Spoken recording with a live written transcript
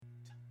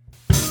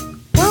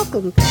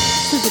Welcome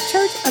to the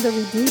Church of the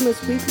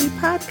Redeemer's Weekly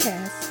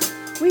Podcast.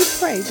 We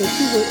pray that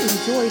you will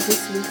enjoy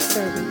this week's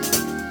sermon,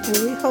 and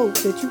we hope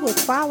that you will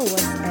follow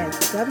us at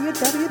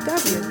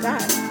www.cotrb.org,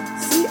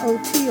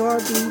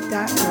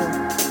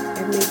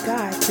 and may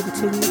God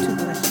continue to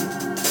bless you.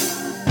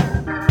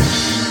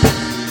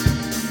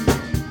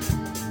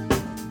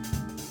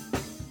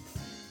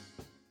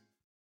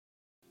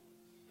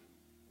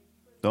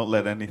 Don't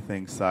let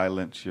anything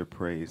silence your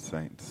praise,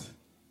 saints.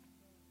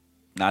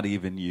 Not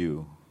even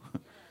you.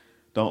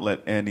 Don't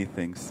let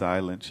anything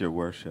silence your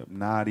worship.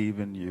 Not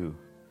even you.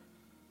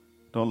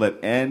 Don't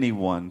let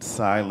anyone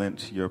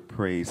silence your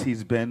praise.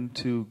 He's been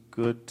too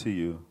good to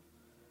you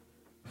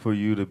for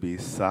you to be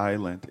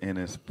silent in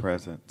his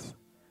presence.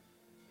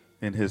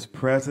 In his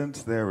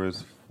presence there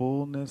is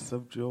fullness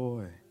of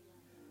joy,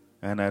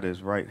 and at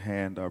his right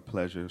hand are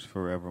pleasures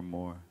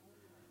forevermore.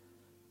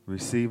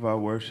 Receive our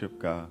worship,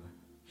 God.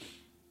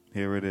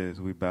 Here it is.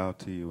 We bow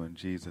to you in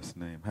Jesus'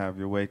 name. Have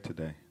your way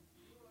today.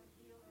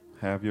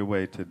 Have your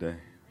way today.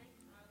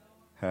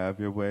 Have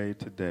your way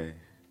today.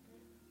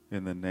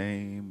 In the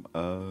name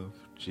of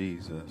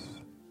Jesus.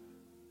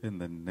 In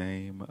the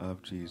name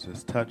of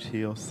Jesus. Touch,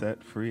 heal,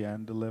 set free,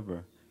 and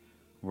deliver.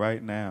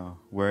 Right now,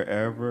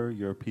 wherever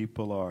your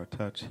people are,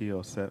 touch,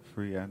 heal, set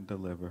free, and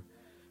deliver.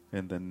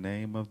 In the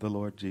name of the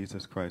Lord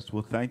Jesus Christ.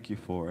 We'll thank you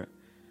for it,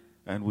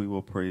 and we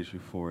will praise you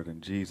for it in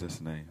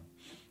Jesus' name.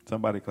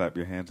 Somebody clap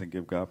your hands and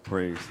give God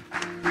praise.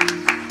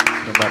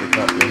 Somebody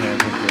clap your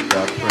hands and give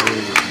God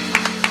praise.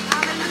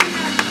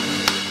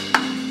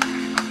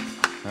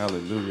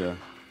 Hallelujah.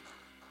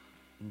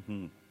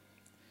 Mm-hmm.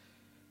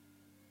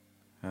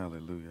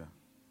 Hallelujah.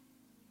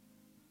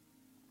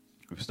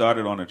 We've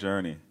started on a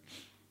journey,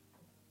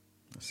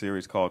 a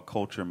series called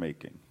Culture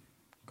Making.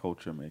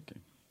 Culture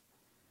Making.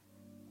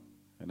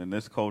 And in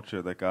this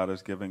culture that God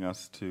is giving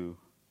us to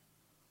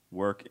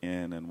work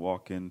in and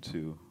walk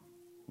into,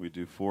 we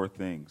do four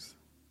things.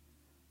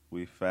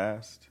 We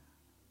fast,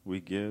 we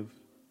give,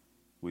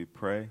 we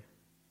pray,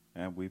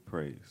 and we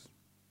praise.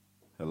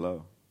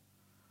 Hello.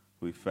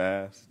 We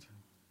fast,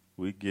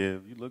 we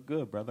give. You look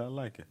good, brother. I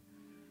like it.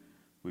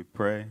 We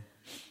pray,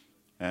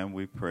 and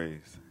we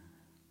praise.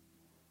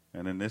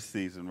 And in this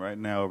season, right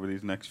now, over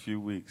these next few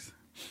weeks,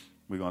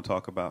 we're going to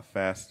talk about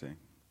fasting,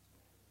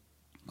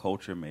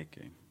 culture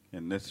making.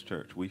 In this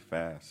church, we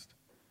fast.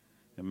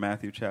 In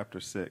Matthew chapter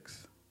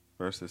 6,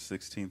 verses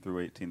 16 through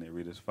 18, they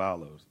read as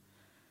follows.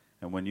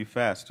 And when you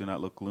fast, do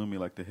not look gloomy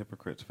like the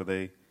hypocrites, for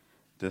they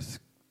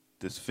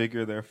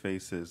disfigure their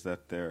faces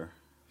that their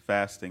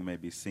fasting may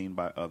be seen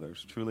by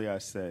others. Truly I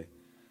say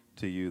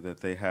to you that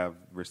they have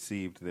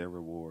received their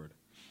reward.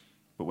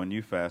 But when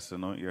you fast,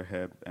 anoint your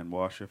head and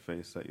wash your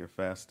face, that your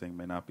fasting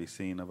may not be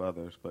seen of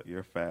others, but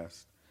your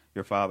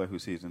Father who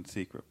sees in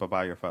secret, but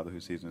by your Father who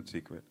sees in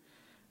secret.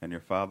 And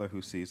your Father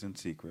who sees in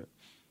secret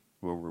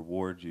will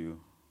reward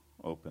you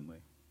openly.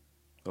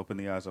 Open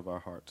the eyes of our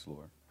hearts,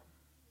 Lord.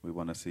 We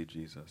want to see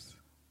Jesus.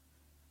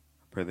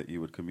 I pray that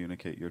you would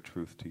communicate your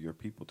truth to your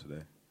people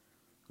today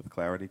with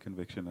clarity,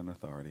 conviction, and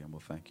authority, and we'll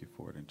thank you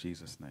for it in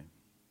Jesus' name.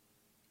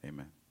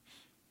 Amen.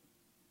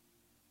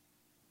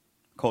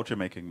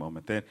 Culture-making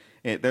moment.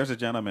 There's a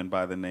gentleman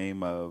by the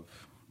name of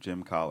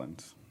Jim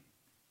Collins.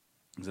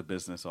 He's a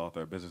business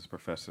author, a business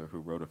professor who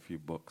wrote a few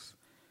books.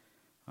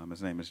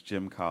 His name is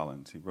Jim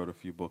Collins. He wrote a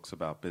few books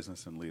about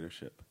business and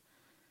leadership.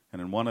 And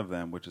in one of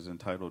them, which is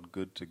entitled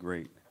Good to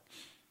Great,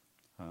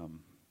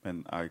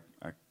 and I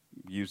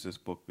use this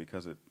book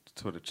because it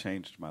sort of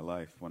changed my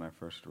life when I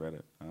first read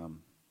it.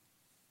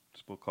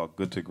 This book called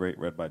Good to Great,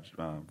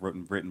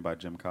 written by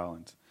Jim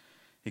Collins.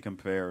 He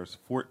compares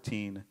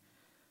 14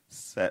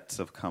 sets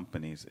of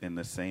companies in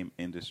the same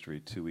industry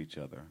to each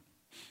other.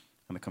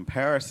 And the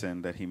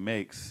comparison that he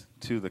makes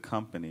to the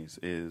companies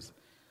is,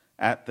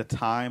 at the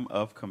time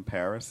of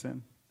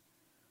comparison,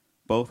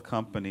 both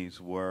companies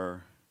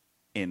were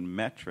in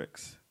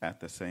metrics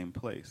at the same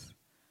place.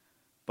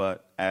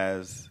 But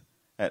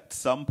at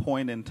some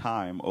point in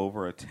time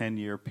over a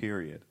 10-year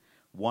period,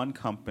 one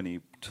company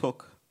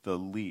took the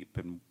leap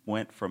and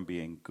went from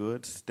being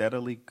good,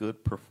 steadily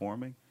good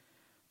performing,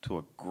 to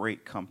a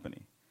great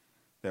company.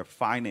 Their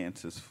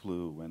finances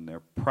flew, and their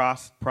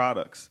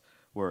products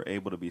were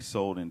able to be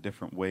sold in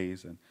different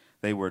ways, and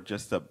they were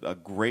just a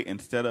great,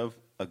 instead of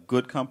a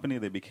good company,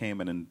 they became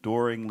an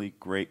enduringly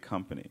great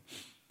company.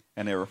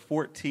 And there were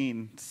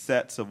 14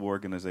 sets of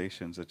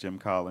organizations that Jim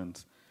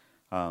Collins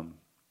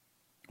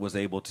was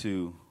able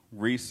to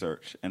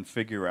research and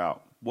figure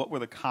out what were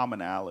the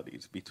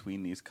commonalities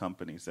between these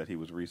companies that he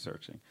was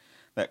researching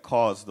that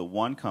caused the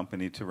one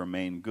company to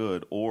remain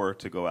good or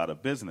to go out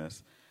of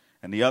business,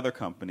 and the other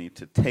company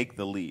to take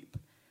the leap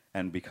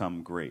and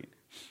become great.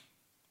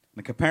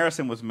 The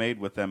comparison was made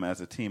with them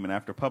as a team, and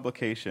after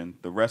publication,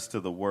 the rest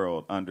of the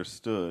world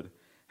understood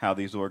how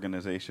these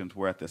organizations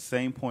were at the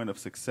same point of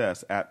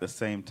success at the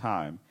same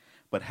time,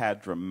 but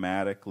had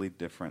dramatically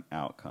different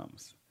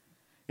outcomes.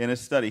 In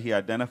his study, he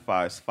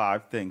identifies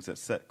 5 things that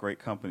set great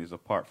companies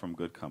apart from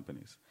good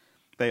companies.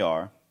 They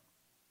are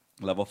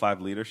level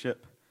 5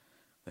 leadership,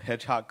 the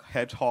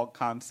hedgehog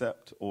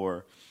concept,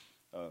 or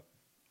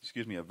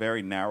a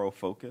very narrow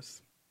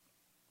focus,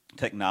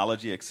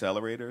 technology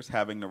accelerators,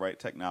 having the right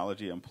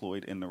technology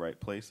employed in the right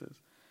places,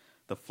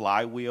 the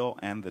flywheel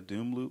and the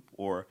doom loop,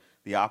 or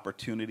the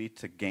opportunity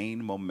to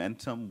gain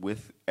momentum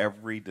with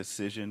every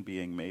decision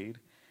being made,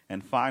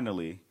 and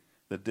finally,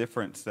 the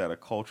difference that a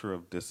culture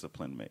of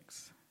discipline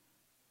makes.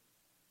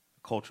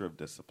 A culture of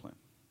discipline.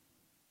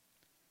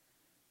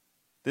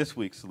 This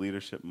week's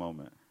leadership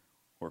moment,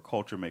 or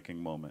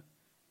culture-making moment,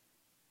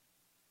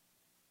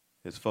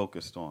 is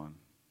focused on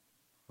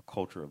a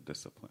culture of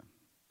discipline.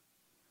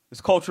 This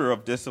culture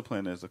of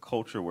discipline is a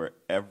culture where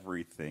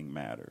everything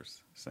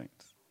matters,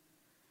 saints.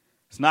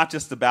 It's not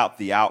just about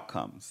the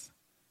outcomes,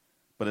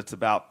 but it's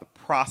about the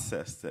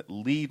process that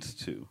leads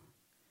to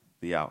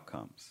the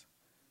outcomes.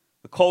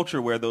 The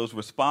culture where those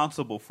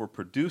responsible for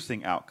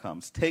producing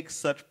outcomes take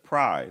such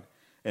pride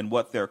in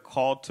what they're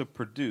called to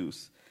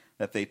produce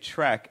that they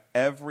track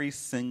every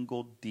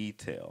single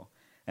detail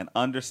and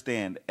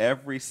understand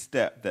every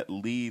step that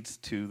leads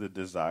to the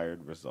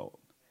desired result.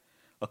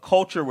 A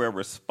culture where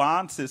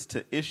responses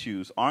to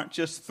issues aren't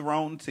just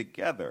thrown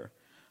together,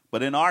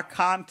 but in our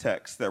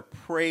context, they're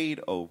prayed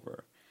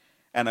over.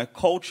 And a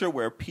culture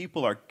where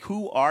people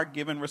who are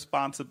given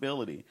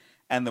responsibility,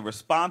 and the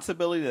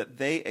responsibility that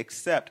they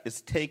accept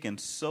is taken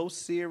so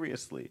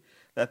seriously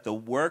that the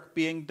work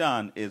being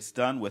done is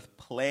done with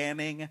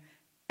planning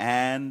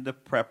and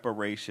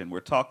preparation.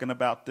 We're talking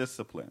about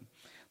discipline.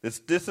 This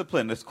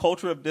discipline, this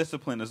culture of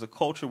discipline, is a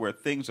culture where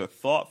things are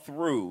thought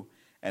through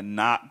and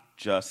not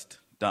just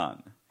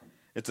done.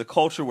 It's a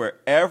culture where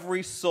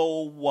every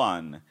soul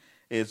won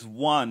is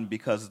won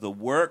because the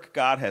work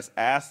God has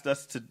asked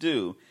us to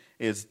do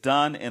is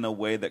done in a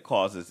way that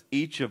causes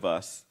each of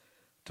us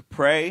to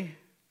pray,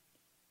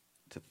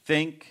 to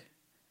think,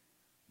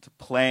 to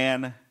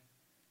plan,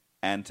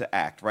 and to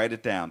act. Write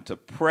it down. To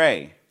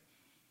pray,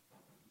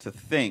 to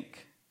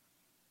think,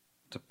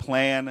 to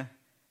plan,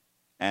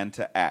 and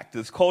to act.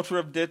 This culture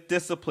of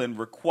discipline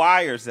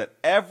requires that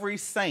every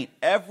saint,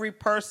 every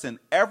person,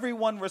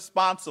 everyone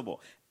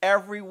responsible,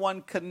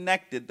 everyone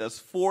connected does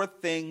 4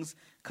 things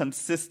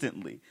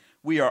consistently.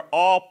 We are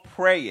all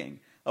praying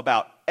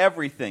about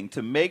everything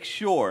to make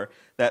sure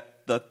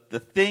that the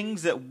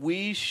things that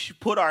we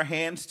put our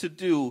hands to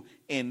do,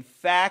 in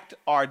fact,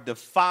 are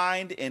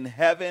defined in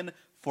heaven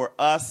for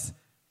us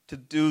to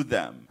do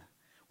them.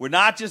 We're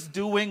not just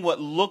doing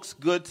what looks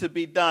good to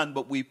be done,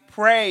 but we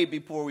pray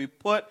before we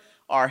put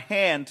our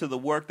hand to the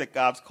work that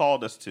God's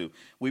called us to.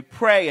 We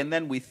pray and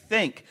then we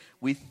think.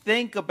 We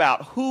think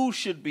about who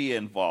should be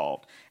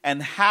involved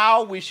and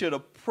how we should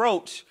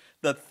approach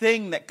the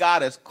thing that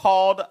God has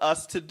called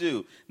us to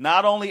do.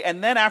 Not only,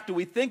 and then after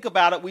we think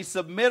about it, we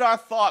submit our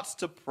thoughts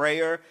to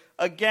prayer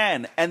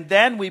again. And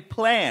then we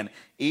plan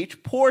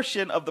each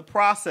portion of the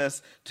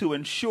process to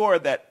ensure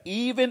that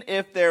even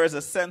if there is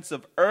a sense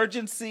of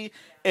urgency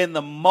in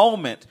the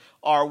moment,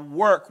 our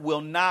work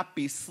will not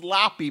be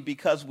sloppy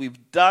because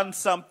we've done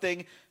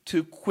something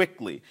too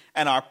quickly.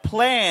 And our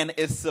plan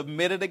is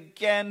submitted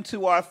again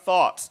to our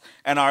thoughts,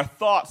 and our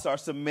thoughts are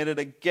submitted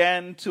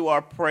again to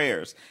our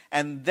prayers.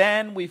 And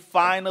then we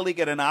finally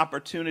get an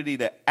opportunity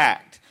to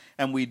act,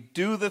 and we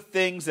do the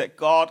things that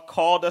God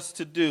called us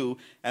to do,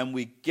 and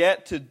we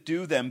get to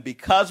do them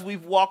because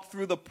we've walked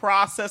through the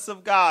process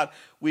of God.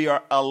 We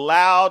are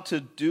allowed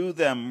to do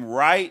them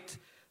right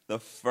the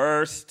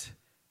first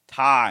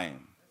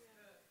time.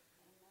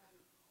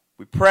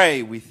 We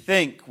pray, we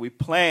think, we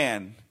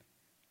plan,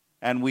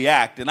 and we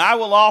act. And I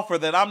will offer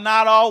that I'm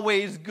not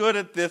always good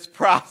at this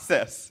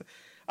process.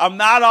 I'm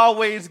not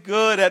always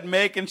good at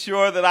making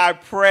sure that I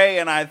pray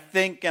and I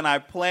think and I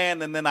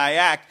plan and then I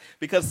act,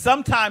 because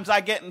sometimes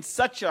I get in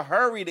such a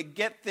hurry to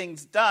get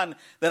things done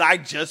that I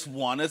just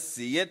want to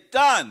see it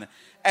done.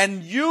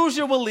 And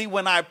usually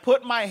when I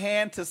put my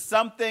hand to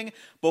something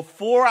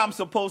before I'm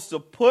supposed to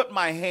put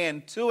my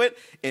hand to it,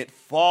 it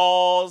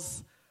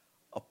falls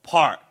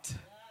apart.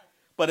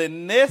 But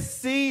in this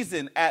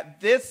season, at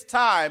this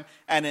time,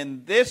 and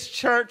in this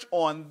church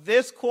on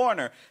this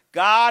corner,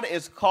 God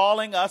is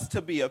calling us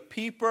to be a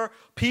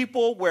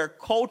people where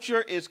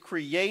culture is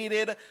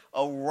created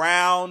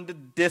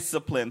around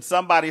discipline.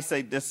 Somebody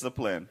say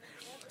discipline.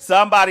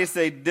 Somebody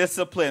say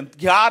discipline.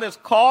 God is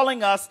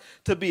calling us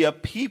to be a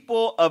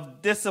people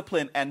of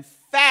discipline, and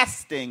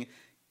fasting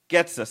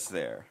gets us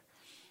there.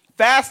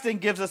 Fasting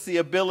gives us the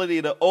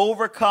ability to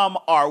overcome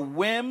our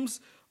whims,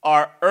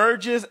 our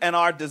urges, and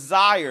our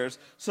desires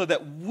so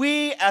that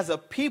we as a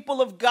people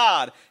of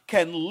God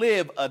can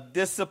live a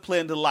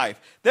disciplined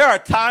life. There are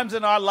times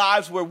in our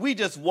lives where we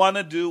just want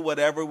to do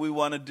whatever we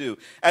want to do.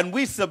 And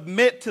we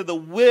submit to the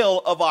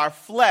will of our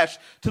flesh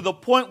to the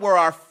point where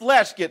our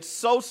flesh gets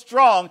so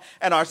strong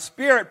and our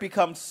spirit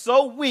becomes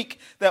so weak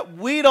that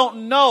we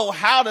don't know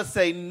how to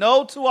say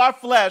no to our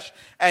flesh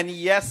and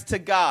yes to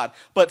God.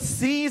 But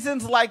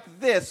seasons like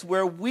this,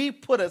 where we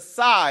put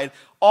aside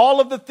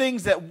all of the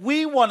things that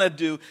we want to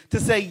do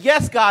to say,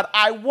 yes, God,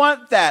 I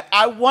want that.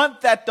 I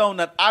want that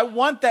donut. I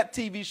want that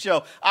TV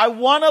show. I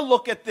want to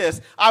look at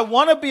this. I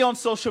want to be on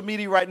social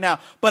media right now,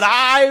 but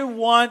I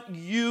want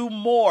you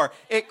more.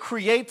 It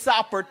creates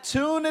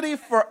opportunity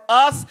for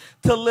us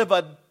to live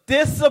a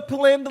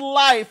disciplined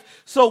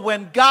life, so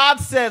when God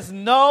says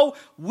no,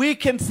 we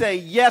can say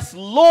yes,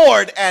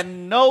 Lord,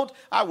 and no.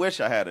 I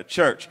wish I had a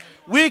church.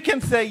 We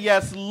can say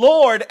yes,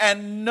 Lord,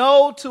 and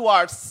no to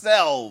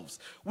ourselves.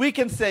 We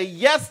can say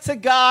yes to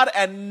God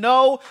and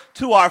no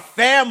to our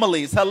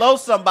families. Hello,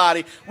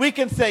 somebody. We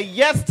can say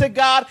yes to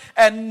God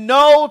and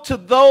no to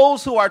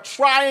those who are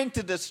trying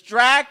to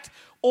distract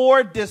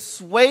or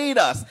dissuade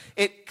us.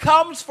 It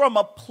comes from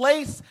a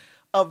place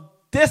of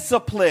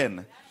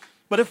discipline.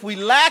 But if we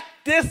lack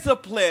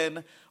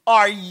discipline,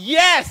 our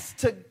yes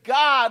to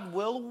God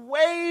will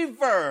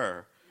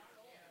waver.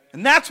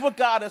 And that's what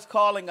God is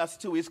calling us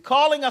to. He's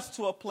calling us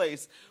to a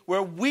place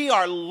where we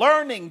are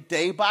learning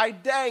day by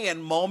day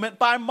and moment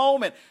by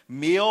moment,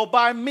 meal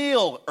by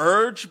meal,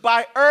 urge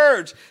by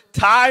urge,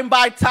 time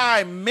by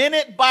time,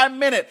 minute by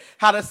minute,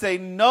 how to say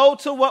no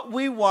to what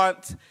we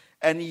want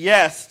and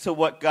yes to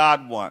what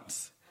God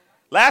wants.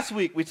 Last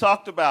week, we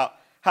talked about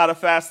how to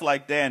fast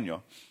like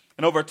Daniel.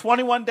 And over a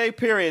 21-day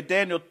period,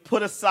 Daniel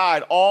put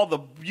aside all the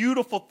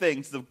beautiful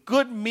things, the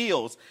good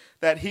meals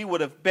that he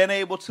would have been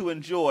able to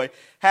enjoy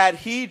had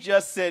he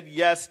just said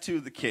yes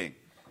to the king.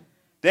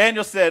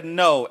 Daniel said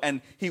no,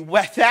 and he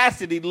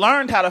fasted. He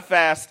learned how to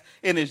fast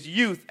in his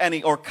youth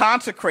or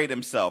consecrate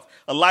himself,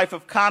 a life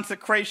of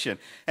consecration.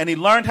 And he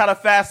learned how to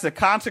fast to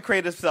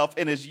consecrate himself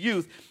in his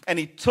youth, and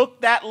he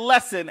took that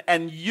lesson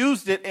and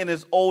used it in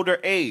his older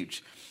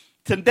age.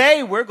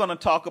 Today, we're going to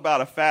talk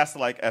about a fast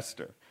like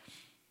Esther.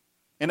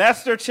 In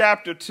Esther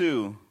chapter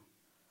 2,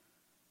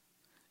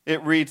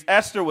 it reads,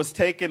 Esther was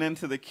taken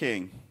into the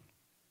king,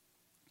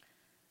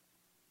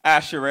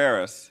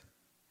 Ahasuerus,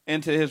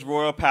 into his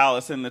royal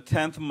palace in the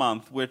 10th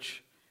month,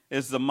 which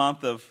is the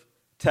month of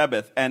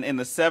Tebeth, and in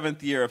the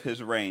 7th year of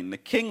his reign. The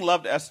king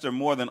loved Esther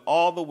more than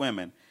all the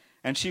women,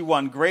 and she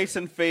won grace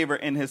and favor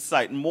in his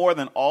sight more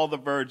than all the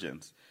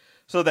virgins,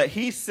 so that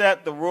he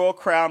set the royal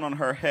crown on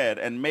her head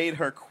and made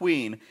her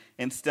queen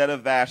instead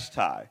of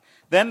Vashti.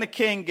 Then the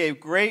king gave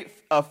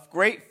a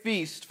great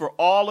feast for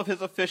all of his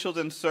officials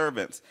and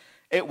servants.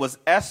 It was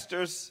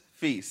Esther's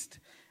feast.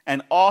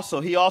 And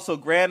he also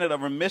granted a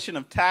remission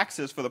of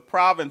taxes for the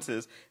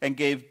provinces and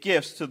gave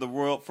gifts to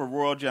for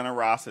royal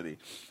generosity.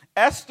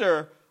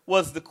 Esther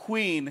was the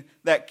queen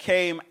that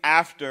came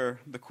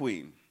after the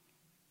queen.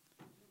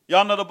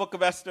 Y'all know the book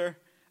of Esther?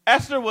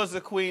 Esther was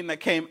the queen that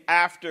came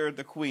after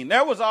the queen.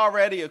 There was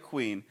already a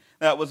queen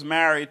that was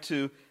married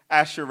to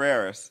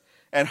Ahasuerus,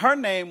 and her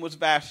name was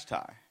Vashti.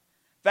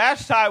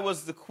 Vashti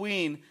was the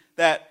queen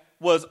that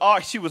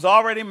she was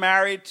already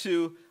married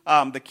to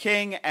the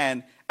king,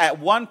 and at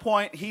one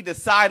point he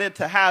decided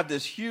to have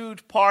this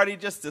huge party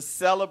just to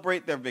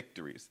celebrate their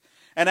victories.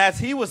 And as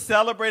he was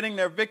celebrating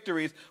their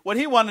victories, what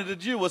he wanted to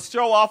do was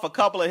show off a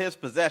couple of his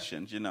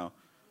possessions,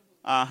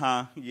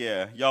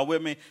 yeah. Y'all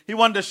with me? He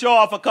wanted to show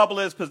off a couple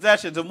of his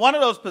possessions. And one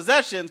of those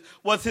possessions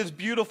was his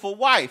beautiful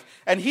wife.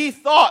 And he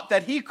thought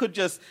that he could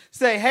just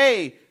say,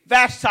 hey,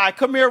 Vashti,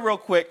 come here real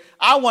quick.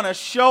 I want to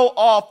show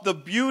off the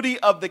beauty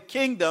of the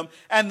kingdom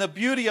and the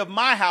beauty of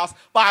my house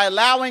by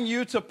allowing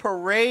you to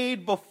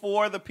parade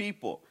before the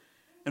people.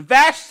 And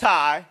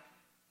Vashti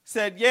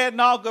said, yeah,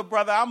 no, good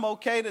brother, I'm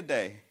okay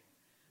today.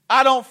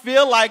 I don't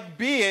feel like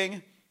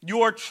being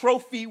your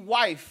trophy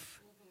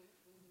wife.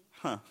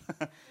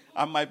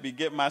 I might be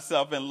getting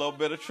myself in a little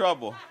bit of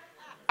trouble.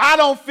 I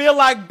don't feel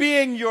like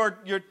being your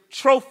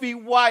trophy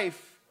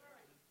wife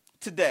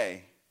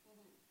today.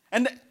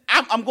 And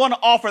I'm going to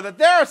offer that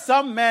there are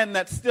some men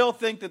that still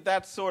think that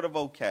that's sort of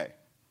okay.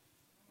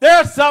 There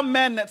are some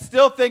men that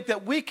still think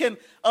that we can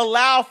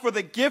allow for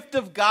the gift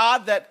of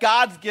God that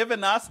God's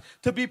given us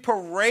to be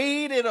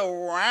paraded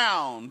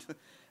around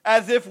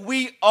as if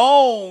we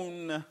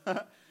own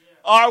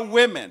our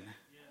women.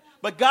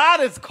 But God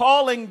is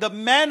calling the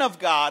men of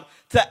God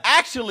to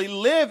actually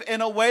live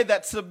in a way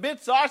that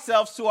submits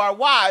ourselves to our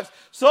wives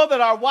so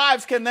that our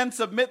wives can then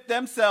submit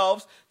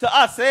themselves to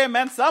us. Say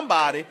amen,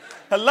 somebody.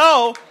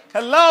 Hello.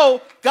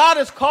 God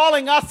is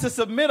calling us to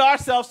submit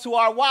ourselves to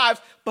our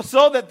wives, but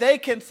so that they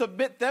can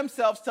submit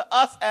themselves to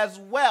us as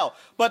well.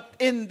 But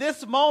in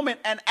this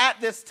moment and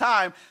at this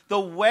time, the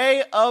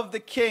way of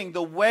the king,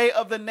 the way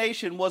of the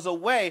nation was a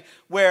way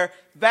where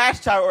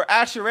Vashti or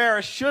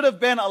Ahasuerus should have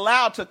been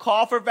allowed to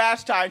call for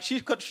Vashti, and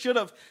she should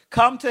have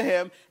come to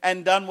him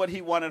and done what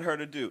he wanted her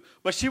to do.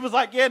 But she was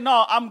like, yeah,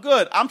 no, I'm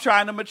good. I'm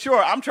trying to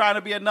mature. I'm trying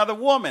to be another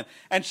woman.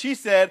 And she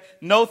said,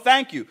 no,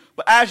 thank you.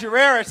 But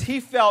Ahasuerus, he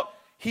felt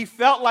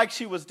like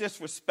she was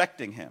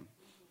disrespecting him.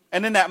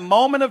 And in that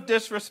moment of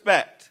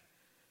disrespect,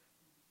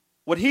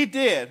 what he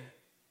did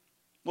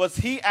was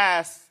he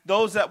asked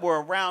those that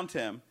were around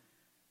him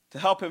to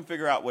help him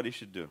figure out what he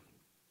should do.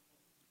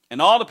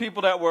 And all the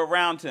people that were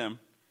around him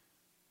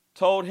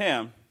told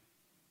him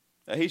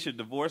that he should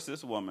divorce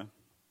this woman,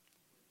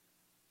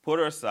 put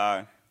her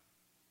aside,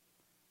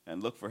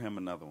 and look for him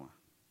another one.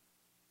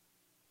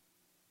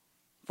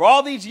 For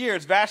all these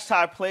years,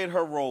 Vashti played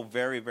her role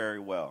very, very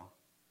well.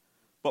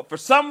 But for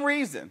some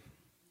reason,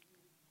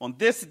 on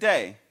this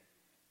day,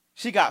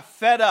 she got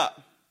fed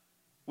up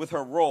with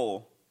her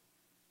role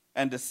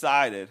and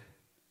decided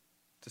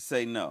to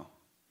say no.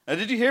 Now,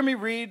 did you hear me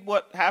read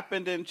what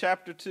happened in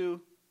chapter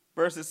 2,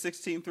 verses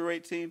 16 through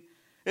 18?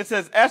 It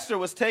says, Esther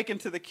was taken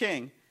to the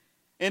king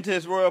into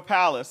his royal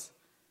palace,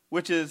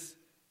 which is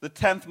the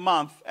 10th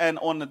month, and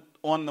on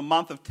the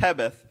month of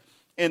Tebeth,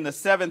 in the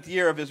 7th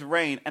year of his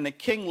reign. And the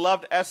king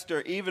loved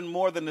Esther even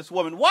more than this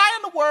woman. Why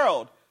in the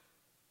world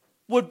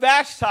would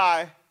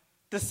Vashti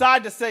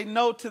decide to say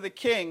no to the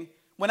king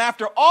when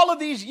after all of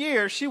these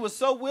years she was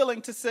so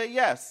willing to say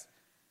yes?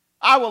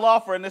 I will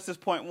offer, and this is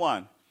point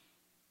 1.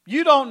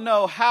 You don't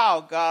know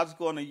how God's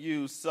going to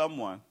use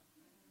someone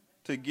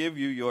to give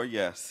you your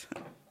yes.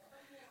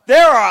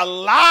 There are a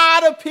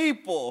lot of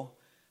people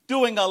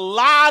doing a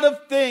lot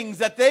of things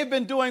that they've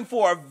been doing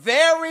for a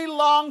very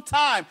long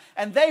time,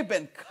 and they've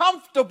been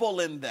comfortable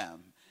in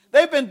them.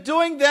 They've been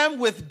doing them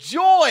with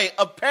joy,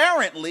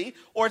 apparently,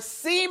 or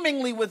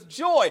seemingly with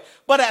joy.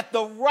 But at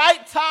the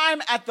right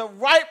time, at the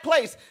right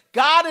place,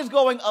 God is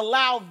going to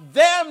allow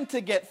them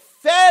to get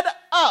fed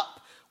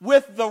up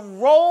with the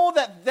role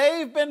that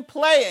they've been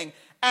playing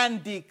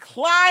and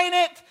decline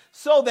it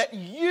so that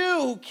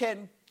you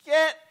can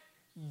get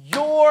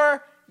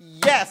your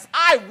yes.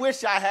 I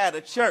wish I had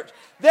a church.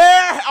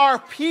 There are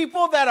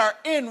people that are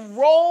in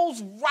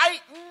roles right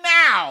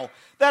now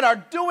that are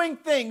doing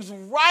things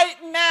right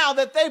now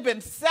that they've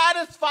been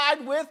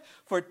satisfied with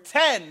for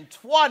 10,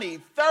 20,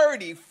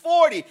 30,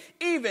 40,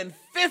 even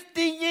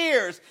 50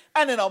 years.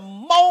 And in a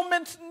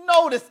moment's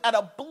notice, at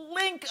a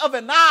blink of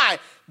an eye,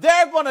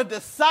 they're going to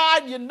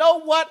decide, you know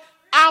what?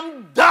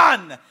 I'm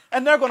done.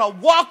 And they're going to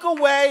walk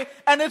away,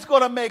 and it's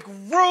going to make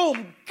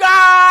room.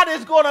 God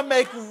is going to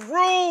make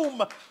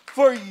room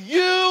for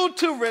you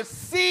to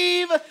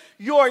receive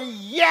your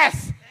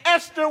yes.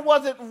 Esther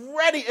wasn't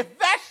ready. If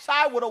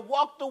Vashti would have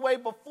walked away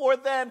before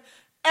then,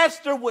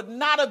 Esther would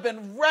not have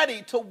been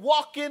ready to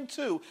walk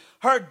into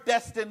her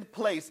destined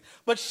place.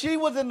 But she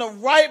was in the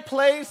right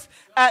place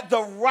at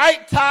the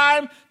right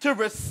time to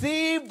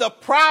receive the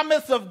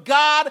promise of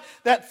God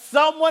that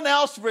someone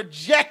else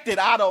rejected.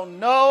 I don't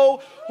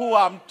know who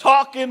I'm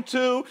talking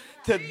to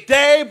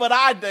today, but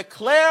I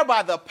declare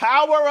by the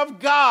power of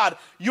God,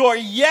 your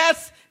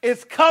yes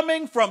is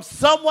coming from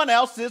someone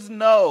else's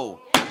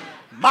no.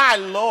 My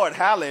Lord,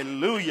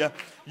 hallelujah.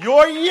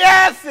 Your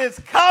yes is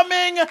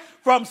coming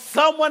from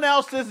someone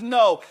else's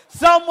no.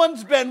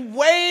 Someone's been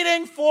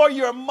waiting for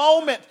your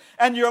moment,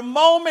 and your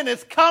moment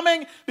is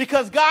coming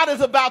because God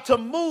is about to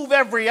move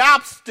every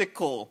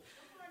obstacle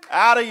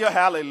out of your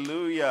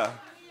hallelujah,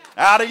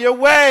 out of your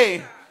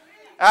way.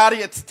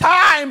 It's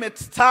time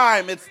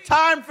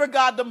for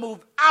God to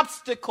move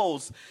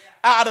obstacles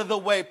out of the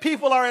way.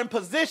 People are in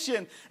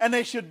position and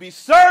they should be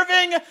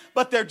serving,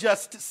 but they're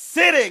just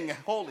sitting.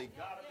 Holy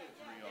God of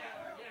Israel.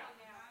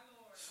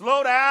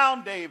 Slow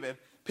down, David.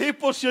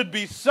 People should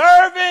be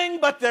serving,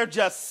 but they're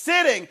just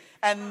sitting.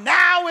 And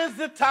now is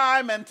the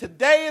time, and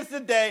today is the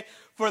day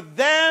for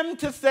them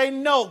to say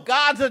no.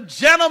 God's a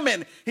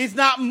gentleman. He's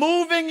not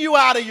moving you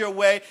out of your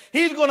way.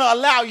 He's going to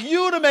allow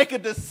you to make a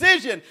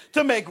decision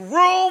to make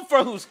room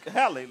for who's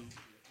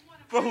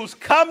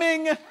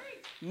coming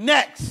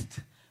next.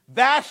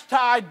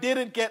 Vashti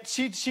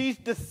she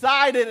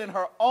decided in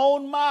her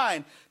own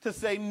mind to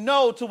say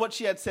no to what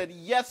she had said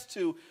yes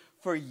to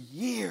for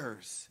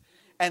years.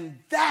 And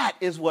that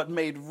is what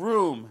made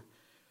room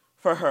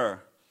for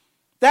her.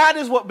 That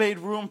is what made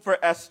room for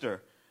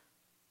Esther.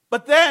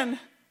 But then,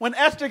 when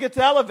Esther gets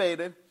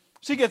elevated,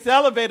 she gets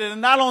elevated,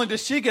 and not only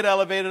does she get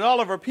elevated, all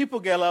of her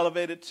people get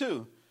elevated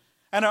too.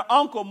 And her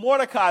uncle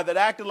Mordecai, that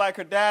acted like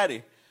her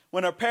daddy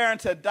when her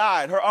parents had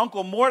died, her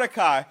uncle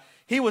Mordecai,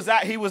 he was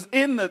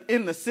in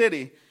the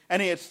city,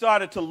 and he had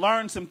started to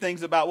learn some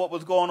things about what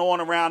was going on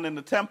around in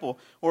the temple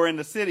or in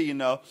the city,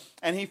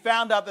 And he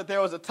found out that there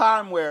was a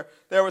time where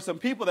there were some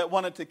people that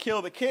wanted to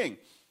kill the king.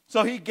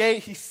 So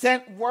he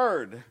sent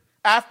word.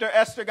 After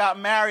Esther got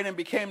married and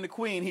became the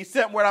queen, he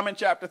sent word. I'm in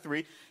chapter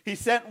 3. He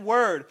sent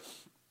word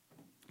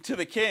to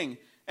the king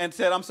and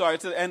said,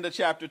 it's the end of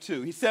chapter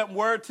 2. He sent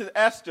word to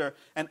Esther,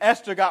 and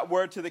Esther got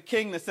word to the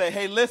king to say,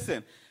 hey,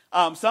 listen,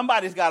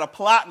 somebody's got a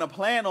plot and a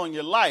plan on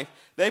your life.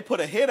 They put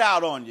a hit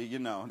out on you,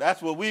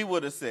 That's what we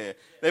would have said.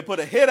 They put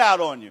a hit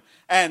out on you.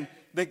 And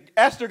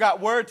Esther got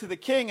word to the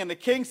king, and the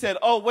king said,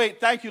 oh, wait,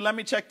 thank you, let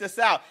me check this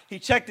out. He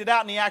checked it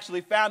out, and he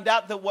actually found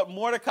out that what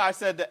Mordecai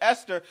said to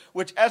Esther,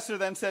 which Esther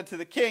then said to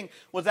the king,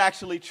 was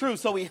actually true.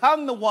 So he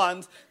hung the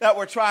ones that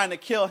were trying to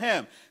kill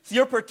him. So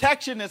your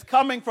protection is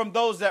coming from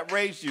those that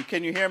raised you.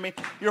 Can you hear me?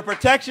 Your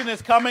protection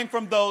is coming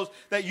from those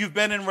that you've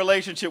been in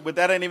relationship with.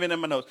 That ain't even in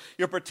my notes.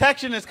 Your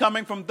protection is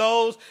coming from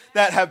those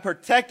that have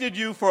protected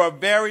you for a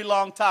very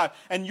long time.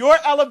 And your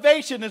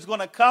elevation is going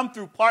to come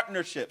through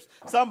partnerships.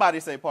 Somebody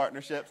say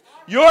partnerships.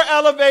 Your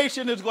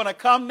elevation is going to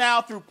come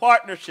now through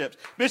partnerships.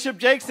 Bishop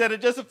Jake said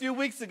it just a few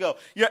weeks ago.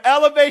 Your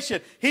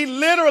elevation, he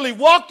literally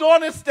walked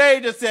on his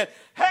stage and said,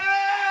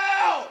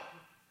 help!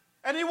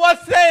 And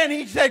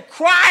he said,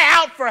 cry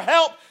out for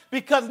help,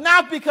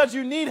 not because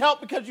you need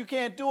help because you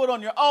can't do it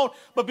on your own,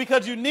 but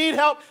because you need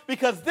help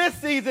because this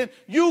season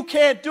you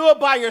can't do it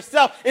by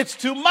yourself. It's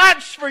too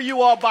much for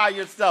you all by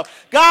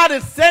yourself. God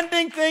is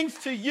sending things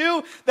to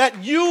you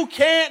that you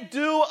can't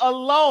do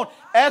alone.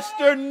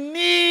 Esther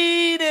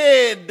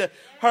needed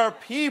her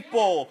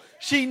people.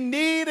 She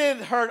needed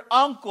her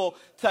uncle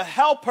to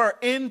help her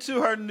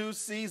into her new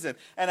season.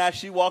 And as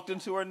she walked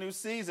into her new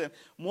season,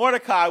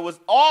 Mordecai was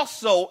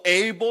also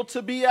able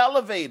to be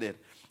elevated.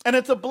 And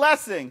it's a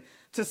blessing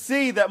to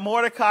see that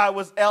Mordecai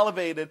was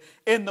elevated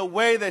in the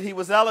way that he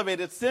was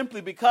elevated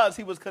simply because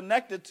he was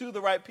connected to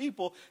the right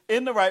people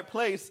in the right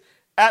place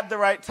at the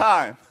right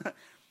time.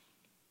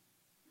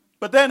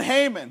 But then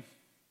Haman,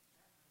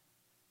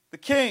 the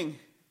king,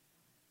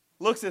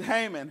 looks at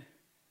Haman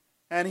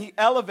and he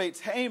elevates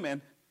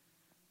Haman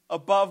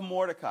above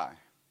Mordecai.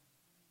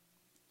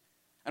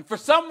 And for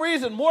some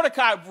reason,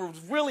 Mordecai was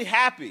really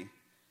happy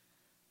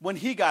when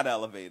he got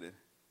elevated.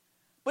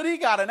 But he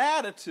got an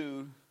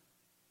attitude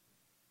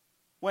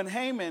when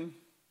Haman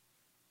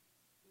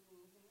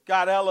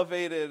got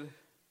elevated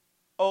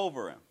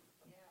over him.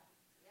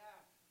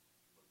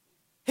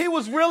 He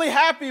was really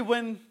happy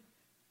when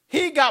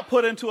he got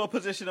put into a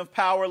position of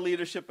power,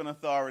 leadership, and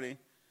authority.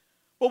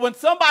 But when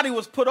somebody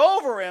was put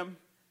over him,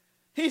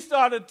 he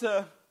started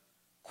to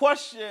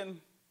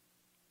question,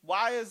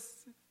 why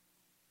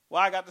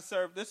I got to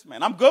serve this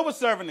man? I'm good with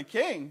serving the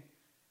king,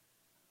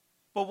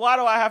 but why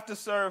do I have to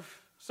serve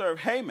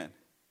Haman?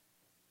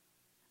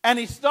 And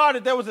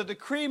there was a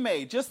decree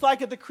made, just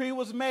like a decree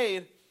was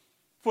made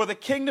for the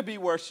king to be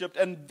worshipped,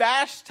 and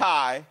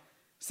Vashti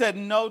said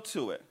no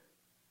to it.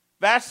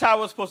 Vashti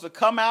was supposed to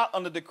come out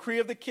on the decree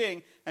of the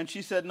king, and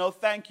she said, no,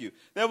 thank you.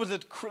 There was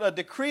a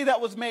decree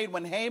that was made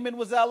when Haman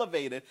was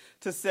elevated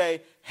to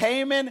say,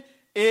 Haman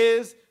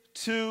is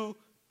to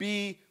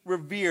be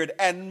revered.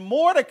 And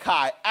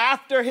Mordecai,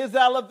 after his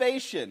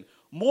elevation,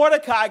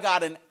 Mordecai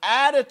got an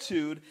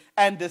attitude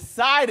and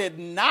decided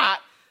not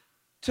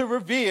to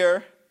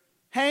revere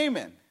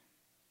Haman.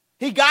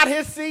 He got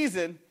his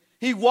season.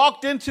 He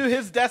walked into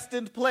his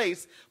destined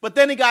place, but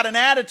then he got an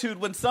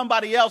attitude when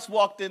somebody else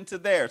walked into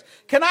theirs.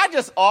 Can I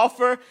just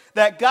offer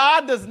that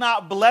God does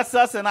not bless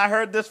us, and I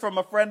heard this from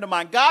a friend of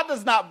mine, God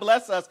does not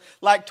bless us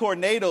like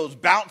tornadoes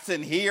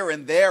bouncing here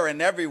and there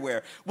and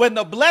everywhere. When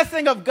the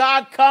blessing of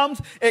God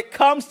comes, it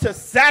comes to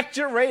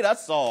saturate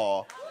us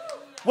all.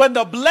 When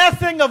the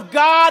blessing of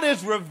God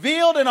is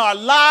revealed in our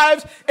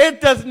lives,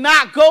 it does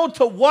not go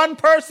to one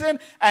person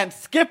and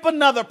skip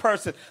another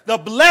person. The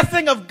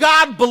blessing of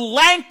God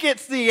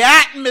blankets the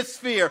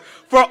atmosphere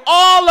for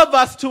all of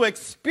us to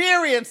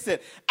experience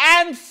it.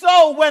 And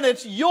so when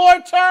it's your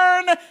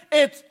turn,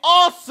 it's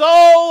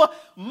also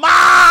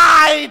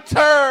my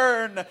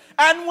turn.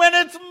 And when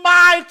it's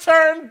my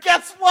turn,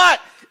 guess what?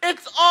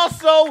 It's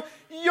also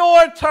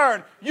your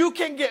turn. You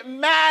can get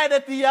mad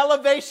at the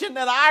elevation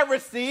that I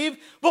received,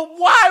 but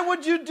why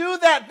would you do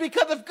that?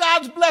 Because if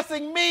God's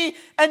blessing me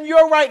and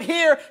you're right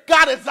here,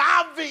 God is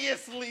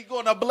obviously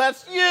going to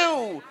bless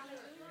you.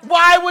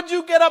 Why would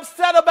you get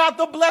upset about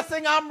the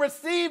blessing I'm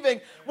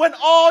receiving when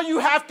all you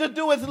have to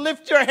do is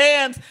lift your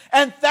hands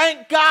and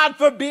thank God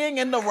for being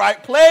in the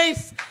right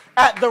place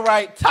at the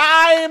right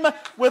time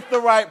with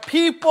the right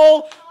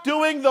people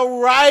doing the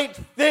right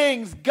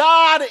things?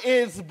 God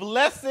is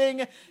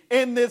blessing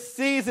in this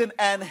season,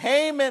 and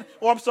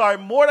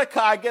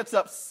Mordecai gets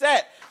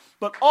upset.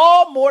 But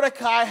all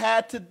Mordecai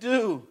had to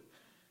do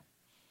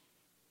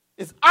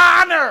is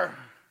honor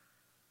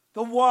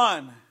the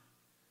one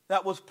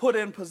that was put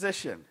in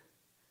position.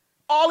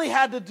 All he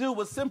had to do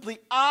was simply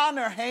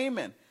honor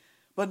Haman.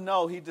 But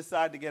no, he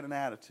decided to get an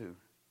attitude.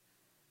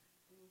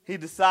 He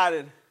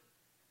decided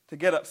to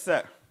get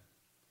upset.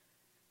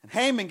 And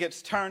Haman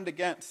gets turned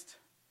against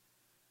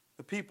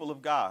the people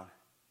of God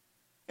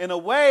in a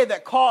way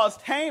that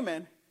caused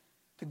Haman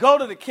to go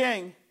to the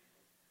king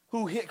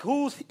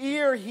whose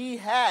ear he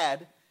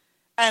had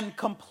and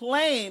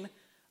complain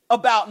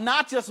about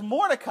not just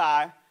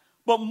Mordecai,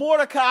 but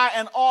Mordecai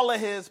and all of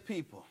his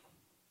people.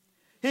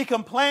 He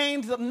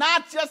complains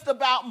not just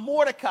about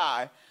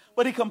Mordecai,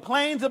 but he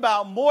complains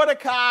about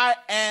Mordecai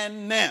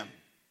and them.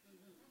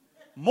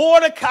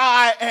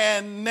 Mordecai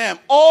and them,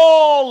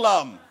 all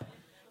of them.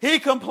 He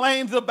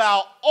complains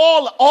about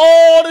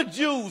all the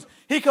Jews.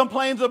 He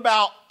complains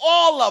about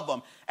all of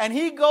them. And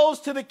he goes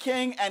to the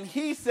king and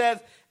he says,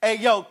 hey,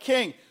 yo,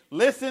 king,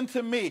 listen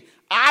to me.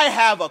 I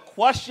have a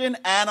question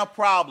and a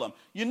problem.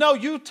 You know,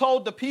 you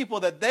told the people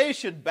that they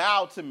should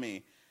bow to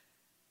me,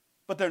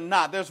 but they're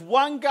not. There's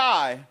one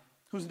guy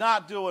who's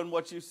not doing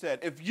what you said.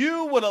 If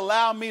you would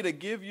allow me to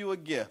give you a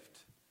gift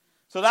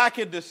so that I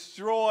could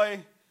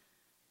destroy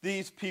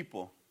these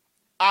people,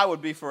 I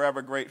would be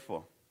forever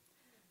grateful.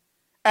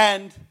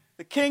 And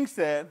the king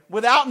said,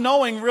 without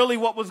knowing really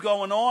what was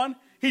going on,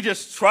 he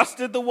just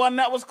trusted the one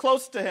that was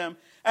close to him.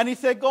 And he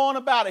said, go on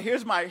about it.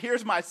 Here's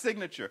my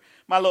signature,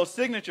 my little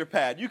signature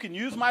pad. You can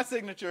use my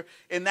signature.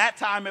 In that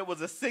time, it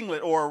was a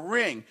singlet or a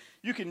ring.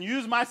 You can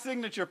use my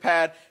signature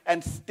pad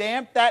and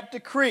stamp that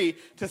decree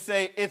to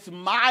say, it's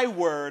my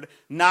word,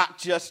 not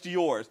just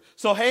yours.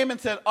 So Haman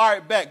said, all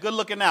right, bet, good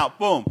looking out.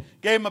 Boom.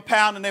 Gave him a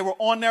pound, and they were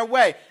on their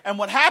way. And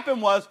what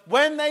happened was,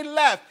 when they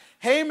left,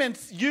 Haman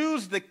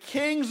used the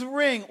king's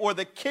ring or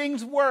the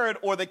king's word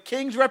or the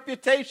king's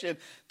reputation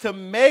to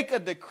make a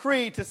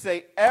decree to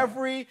say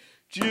every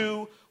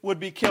Jew would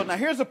be killed. Now,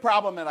 here's the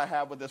problem that I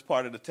have with this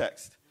part of the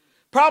text.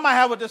 Problem I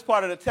have with this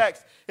part of the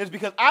text is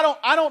because I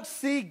don't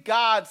see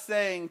God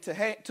saying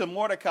to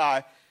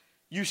Mordecai,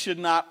 you should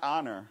not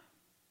honor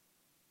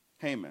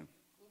Haman.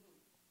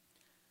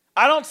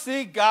 I don't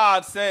see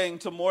God saying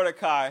to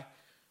Mordecai,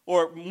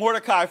 or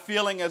Mordecai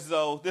feeling as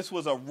though this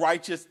was a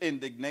righteous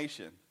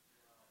indignation.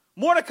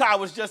 Mordecai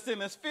was just in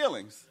his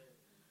feelings.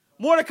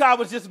 Mordecai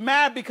was just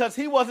mad because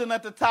he wasn't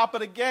at the top of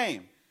the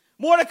game.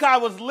 Mordecai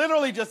was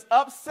literally just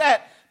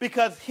upset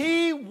because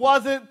he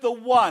wasn't the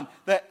one,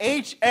 the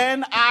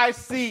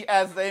HNIC,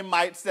 as they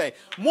might say.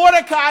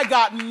 Mordecai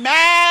got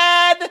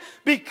mad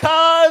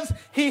because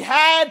he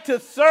had to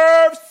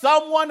serve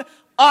someone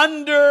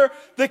under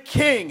the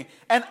king.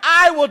 And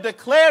I will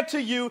declare to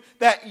you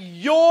that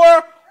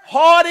your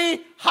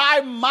haughty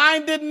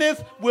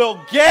high-mindedness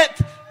will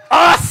get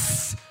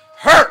us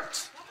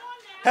hurt.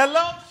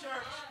 Hello,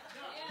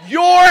 church.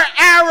 Your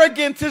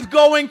arrogance is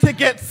going to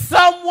get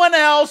someone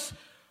else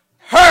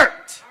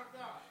hurt.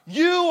 We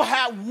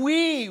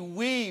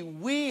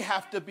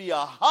have to be a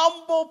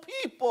humble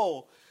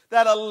people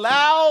that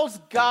allows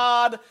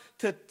God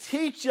to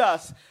teach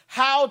us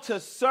how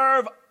to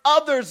serve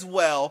others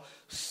well,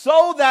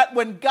 so that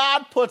when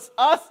God puts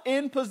us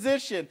in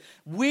position,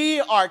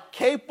 we are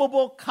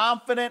capable,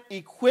 confident,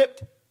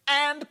 equipped,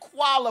 and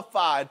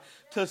qualified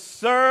to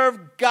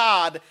serve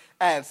God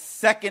as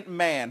second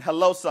man.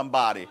 Hello,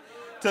 somebody.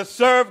 To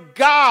serve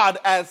God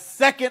as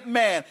second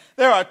man.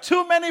 There are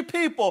too many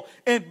people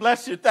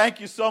bless you, thank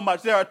you so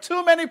much. There are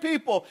too many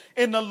people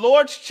in the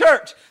Lord's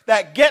church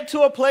that get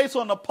to a place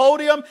on the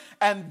podium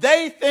and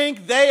they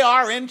think they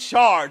are in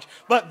charge.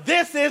 But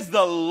this is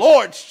the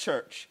Lord's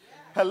church.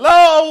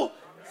 Hello,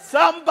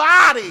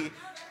 somebody.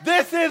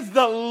 This is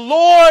the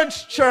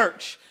Lord's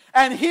church.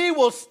 And he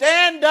will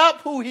stand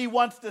up who he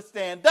wants to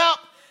stand up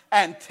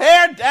and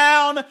tear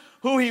down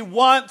who he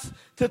wants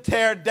to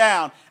tear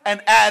down.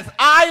 And as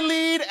I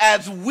lead,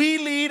 as we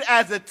lead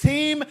as a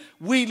team,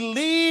 we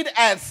lead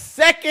as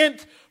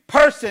second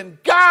person.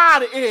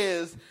 God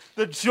is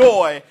the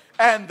joy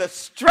and the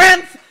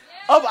strength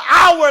of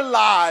our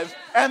lives.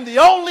 And the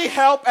only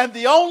help and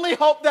the only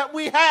hope that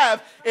we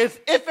have is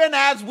if and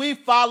as we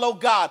follow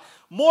God.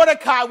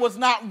 Mordecai was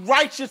not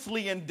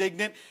righteously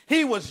indignant.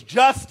 He was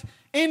just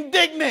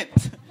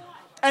indignant.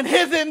 And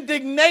his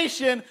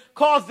indignation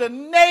caused a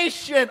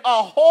nation,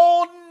 a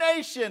whole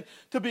nation,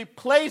 to be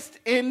placed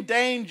in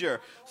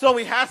danger. So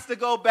he has to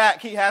go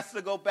back. He has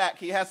to go back.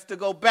 He has to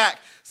go back.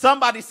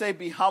 Somebody say,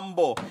 be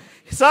humble.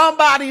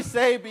 Somebody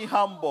say, be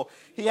humble.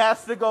 He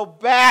has to go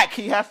back.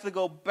 He has to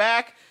go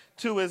back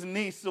to his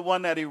niece, the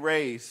one that he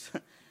raised.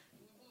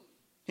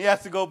 He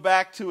has to go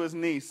back to his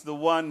niece, the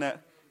one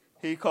that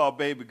he called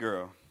baby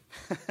girl.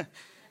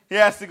 He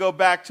has to go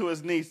back to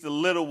his niece, the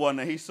little one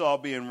that he saw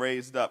being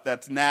raised up,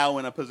 that's now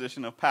in a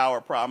position of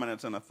power,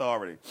 prominence, and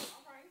authority.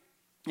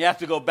 He has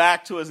to go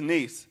back to his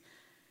niece,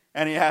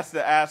 and he has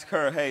to ask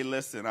her, hey,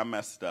 listen, I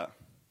messed up.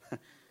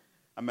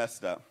 I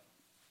messed up.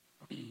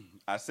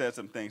 I said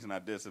some things and I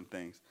did some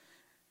things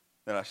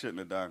that I shouldn't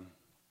have done.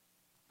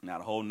 Now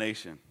the whole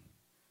nation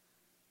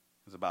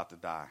is about to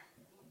die.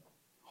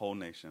 The whole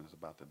nation is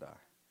about to die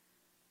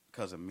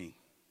because of me.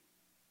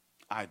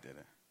 I did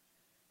it.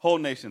 Whole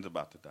nation's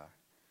about to die.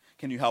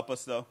 Can you help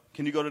us, though?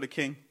 Can you go to the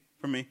king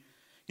for me? Can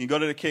you go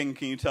to the king?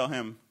 Can you tell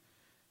him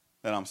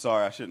that I'm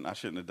sorry, I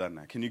shouldn't have done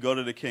that? Can you go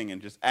to the king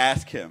and just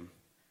ask him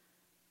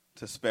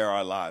to spare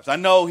our lives? I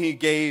know he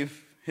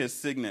gave his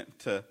signet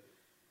to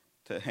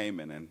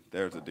Haman, and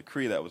there's a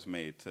decree that was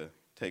made to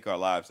take our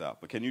lives out.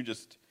 But can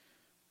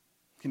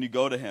you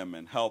go to him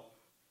and help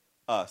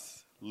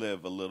us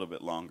live a little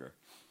bit longer?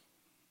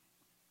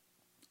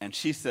 And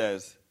she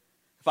says,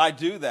 if I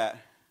do that,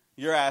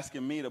 you're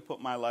asking me to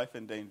put my life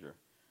in danger.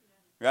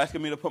 You're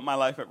asking me to put my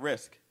life at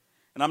risk.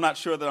 And I'm not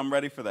sure that I'm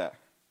ready for that,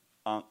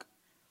 Unc.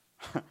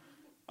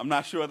 I'm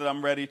not sure that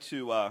I'm ready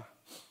to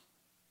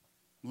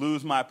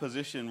lose my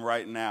position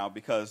right now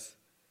because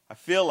I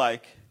feel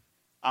like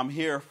I'm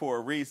here for a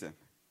reason.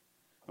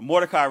 And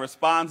Mordecai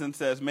responds and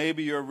says,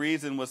 maybe your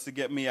reason was to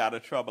get me out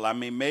of trouble. I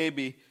mean,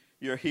 maybe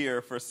you're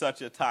here for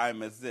such a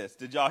time as this.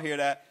 Did y'all hear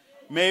that?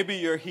 Maybe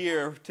you're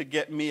here to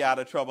get me out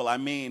of trouble. I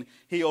mean,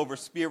 he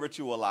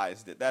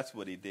over-spiritualized it. That's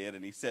what he did.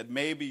 And he said,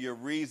 maybe your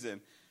reason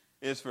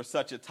is for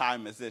such a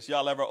time as this.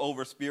 Y'all ever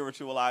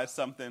over-spiritualize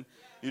something?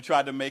 You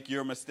tried to make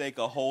your mistake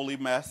a holy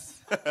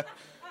mess.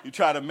 You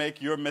try to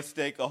make your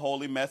mistake a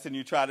holy mess, and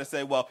you try to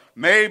say, well,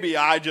 maybe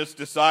I just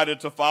decided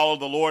to follow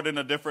the Lord in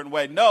a different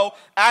way. No,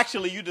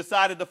 actually, you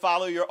decided to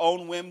follow your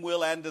own whim,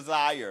 will, and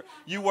desire.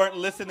 You weren't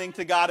listening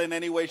to God in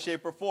any way,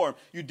 shape, or form.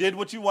 You did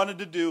what you wanted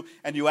to do,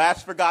 and you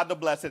asked for God to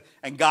bless it,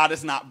 and God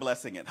is not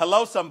blessing it.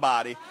 Hello,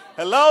 somebody.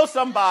 Hello,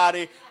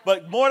 somebody.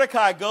 But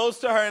Mordecai goes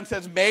to her and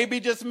says, maybe,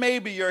 just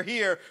maybe, you're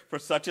here for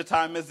such a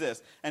time as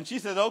this. And she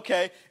says,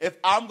 okay, if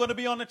I'm going to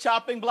be on the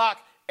chopping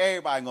block,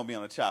 everybody's going to be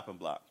on the chopping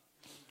block.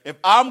 If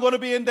I'm going to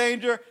be in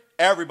danger,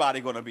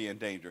 everybody's going to be in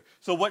danger.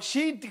 So what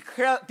she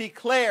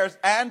declares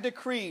and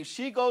decrees,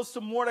 she goes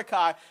to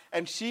Mordecai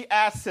and she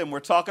asks him,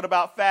 we're talking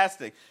about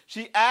fasting,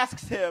 she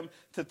asks him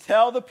to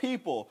tell the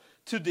people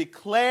to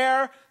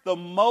declare the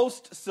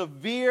most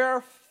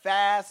severe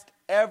fast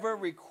ever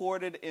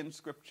recorded in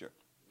Scripture.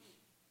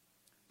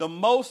 The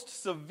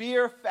most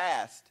severe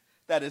fast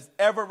that is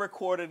ever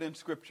recorded in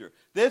Scripture.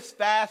 This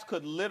fast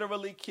could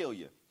literally kill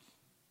you.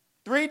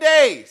 3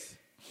 days,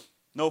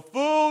 no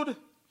food,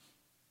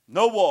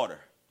 no water.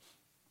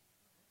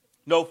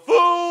 No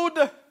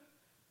food,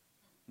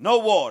 no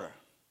water.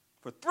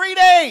 For 3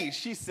 days,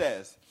 she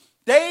says,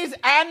 days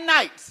and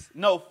nights,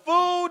 no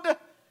food,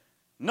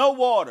 no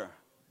water.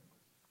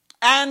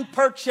 And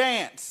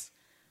perchance,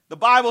 the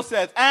Bible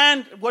says,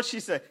 and what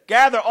she said,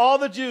 gather all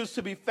the Jews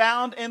to be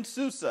found in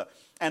Susa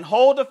and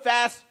hold a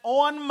fast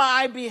on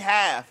my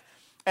behalf,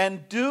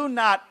 and do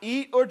not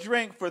eat or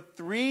drink for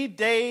 3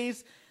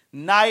 days,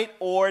 night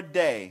or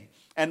day.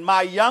 And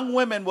my young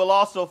women will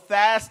also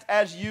fast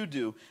as you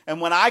do. And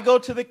when I go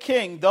to the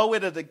king, though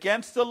it is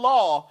against the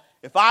law,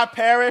 if I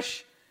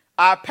perish,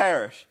 I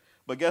perish.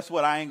 But guess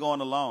what? I ain't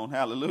going alone.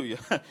 Hallelujah.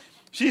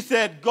 She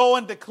said, go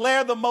and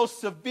declare the most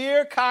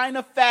severe kind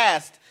of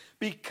fast,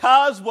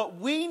 because what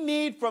we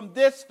need from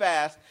this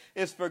fast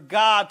is for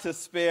God to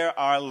spare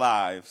our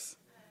lives.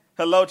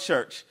 Hello,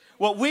 church.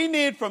 What we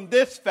need from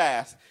this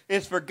fast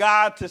is for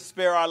God to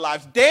spare our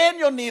lives.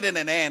 Daniel needed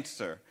an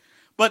answer.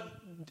 But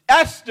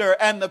Esther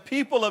and the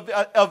people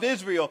of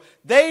Israel,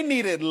 they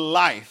needed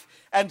life.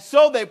 And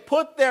so they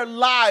put their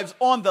lives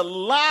on the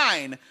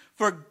line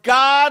for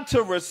God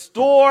to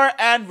restore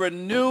and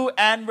renew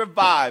and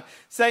revive.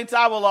 Saints,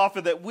 I will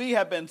offer that we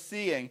have been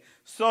seeing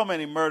so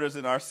many murders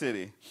in our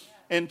city.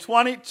 In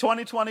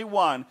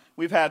 2021,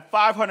 we've had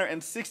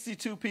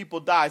 562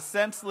 people die,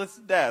 senseless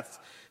deaths,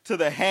 to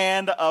the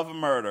hand of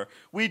murder.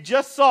 We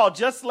just saw,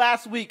 just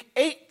last week,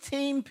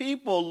 18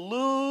 people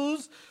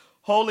lose,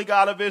 Holy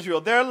God of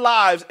Israel, their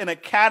lives in a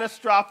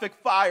catastrophic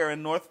fire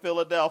in North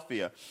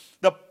Philadelphia.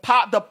 The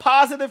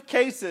positive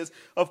cases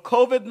of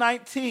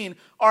COVID-19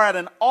 are at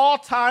an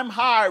all-time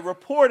high,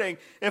 reporting,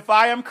 if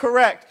I am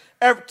correct,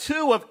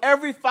 2 of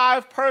every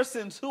 5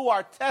 persons who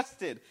are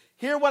tested.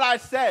 Hear what I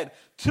said.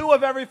 2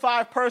 of every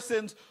 5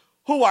 persons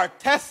who are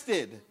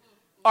tested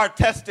are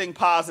testing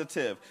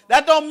positive.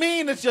 That don't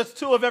mean it's just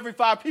 2 of every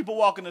 5 people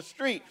walking the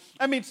street.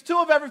 That means 2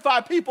 of every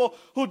 5 people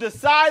who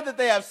decide that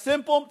they have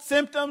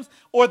symptoms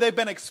or they've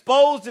been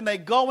exposed and they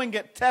go and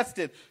get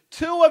tested.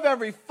 2 of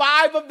every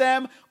 5 of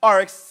them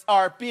are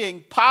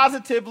being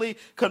positively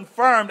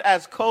confirmed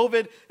as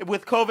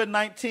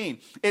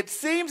COVID-19. It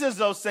seems as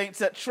though, saints,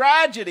 that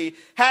tragedy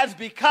has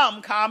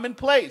become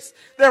commonplace.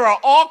 There are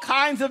all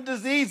kinds of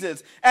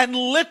diseases, and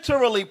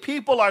literally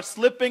people are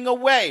slipping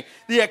away.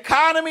 The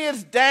economy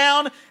is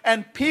down,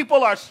 and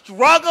people are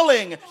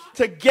struggling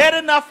to get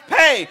enough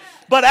pay.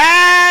 But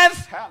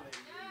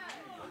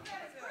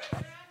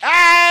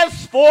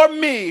as for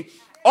me,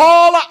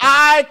 all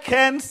I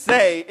can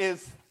say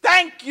is,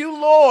 thank you,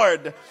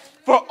 Lord,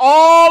 for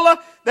all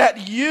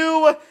that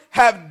you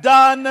have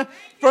done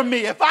for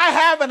me. If I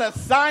have an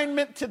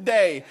assignment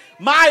today,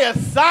 my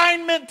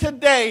assignment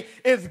today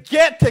is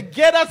to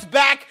get us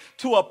back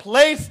to a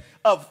place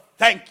of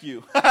thank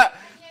you.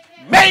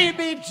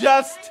 Maybe,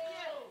 just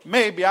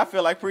maybe, I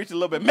feel like preaching a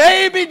little bit.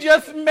 Maybe,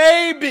 just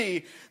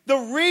maybe, the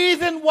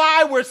reason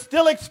why we're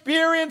still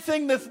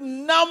experiencing this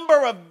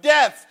number of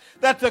deaths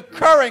that's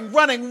occurring,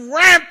 running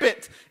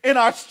rampant in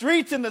our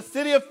streets in the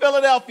city of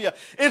Philadelphia,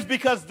 is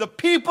because the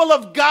people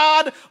of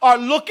God are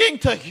looking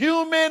to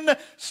human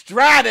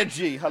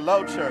strategy.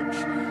 Hello, church.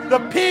 The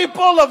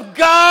people of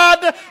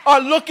God are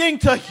looking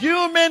to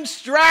human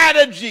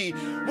strategy.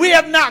 We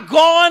have not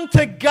gone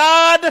to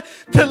God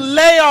to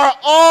lay our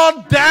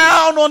all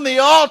down on the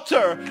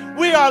altar.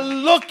 We are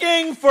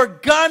looking for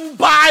gun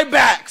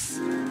buybacks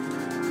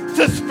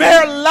to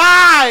spare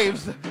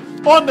lives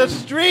on the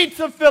streets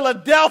of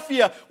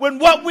Philadelphia, when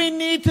what we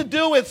need to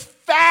do is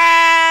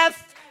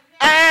fast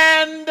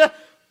and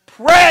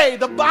pray.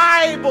 The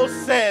Bible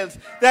says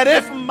that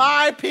if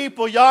my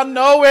people, y'all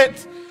know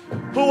it,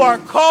 who are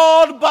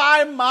called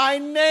by my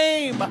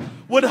name,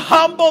 would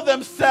humble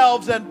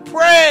themselves and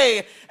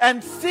pray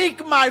and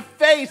seek my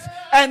face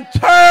and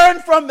turn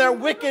from their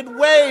wicked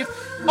ways,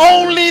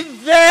 only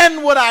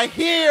then would I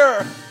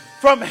hear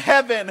from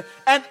heaven,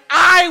 and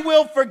I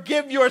will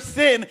forgive your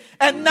sin,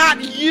 and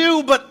not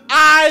you, but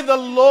I, the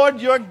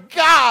Lord your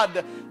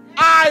God.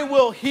 I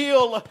will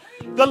heal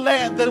the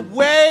land. The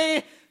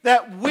way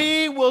that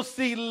we will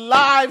see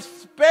lives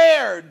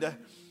spared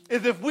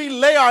is if we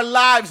lay our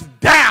lives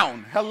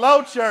down.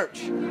 Hello,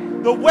 church.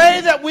 The way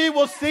that we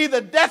will see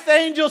the death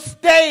angel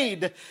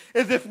stayed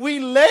is if we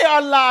lay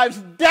our lives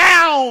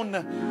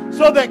down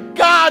so that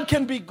God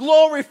can be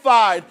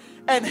glorified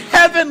and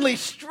heavenly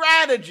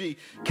strategy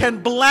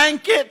can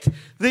blanket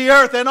the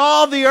earth, and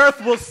all the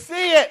earth will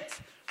see it.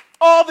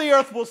 All the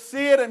earth will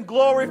see it and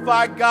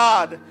glorify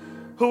God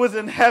who is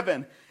in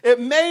heaven. It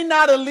may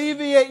not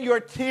alleviate your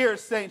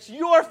tears, saints.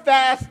 Your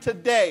fast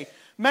today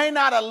may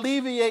not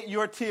alleviate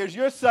your tears.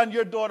 Your son,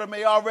 your daughter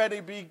may already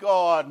be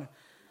gone.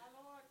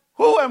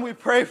 Who, and we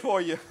pray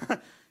for you.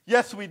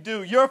 Yes, we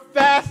do. Your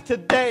fast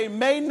today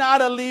may not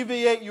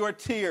alleviate your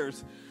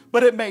tears,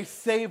 but it may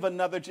save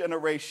another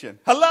generation.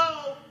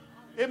 Hello?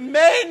 It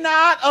may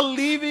not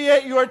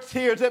alleviate your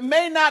tears. It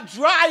may not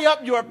dry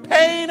up your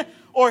pain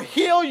or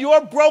heal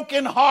your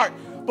broken heart.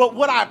 But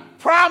what I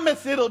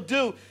promise it'll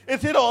do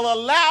is it'll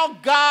allow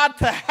God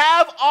to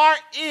have our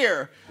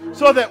ear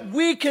so that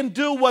we can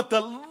do what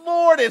the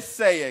Lord is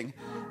saying,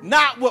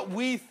 not what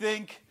we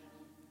think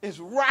is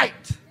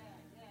right.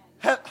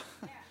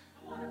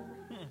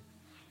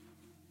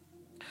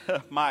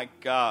 My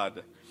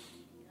God.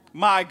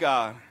 My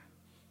God.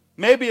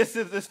 Maybe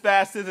this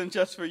fast isn't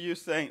just for you,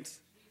 saints.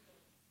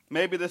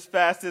 Maybe this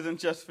fast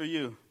isn't just for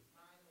you.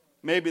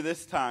 Maybe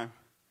this time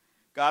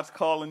God's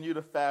calling you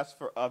to fast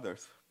for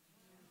others.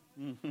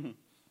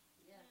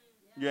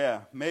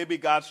 Yeah, maybe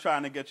God's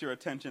trying to get your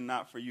attention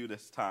not for you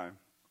this time.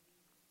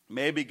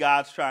 Maybe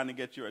God's trying to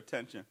get your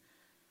attention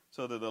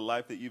so that the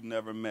life that you've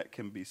never met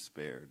can be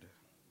spared.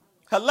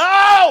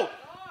 Hello?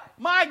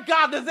 My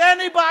God, does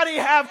anybody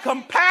have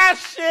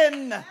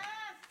compassion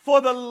for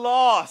the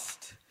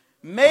lost?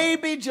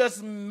 Maybe,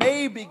 just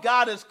maybe,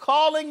 God is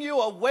calling you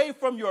away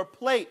from your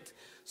plate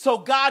so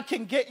God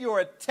can get your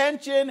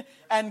attention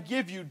and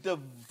give you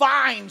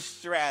divine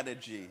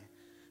strategy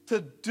to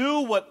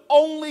do what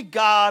only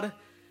God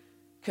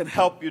can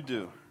help you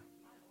do.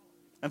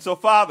 And so,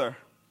 Father,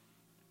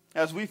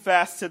 as we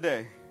fast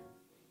today,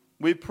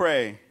 we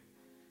pray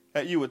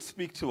that you would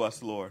speak to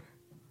us, Lord.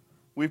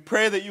 We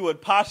pray that you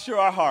would posture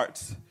our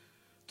hearts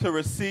to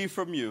receive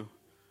from you.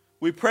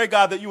 We pray,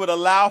 God, that you would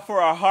allow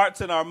for our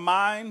hearts and our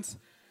minds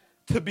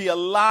to be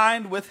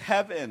aligned with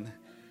heaven,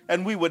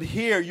 and we would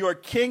hear your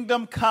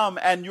kingdom come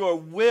and your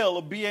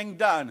will being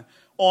done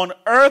on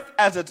earth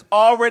as it's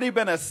already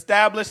been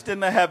established in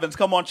the heavens.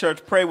 Come on,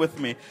 church, pray with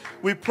me.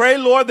 We pray,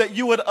 Lord, that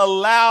you would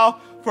allow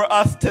for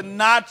us to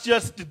not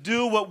just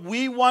do what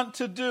we want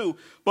to do,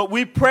 but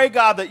we pray,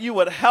 God, that you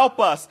would help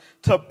us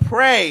to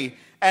pray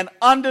and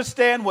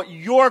understand what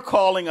you're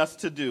calling us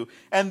to do.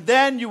 And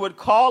then you would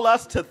call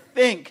us to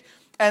think.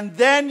 And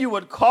then you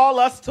would call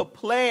us to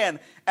plan.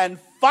 And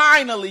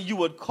finally, you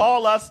would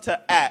call us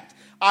to act.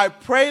 I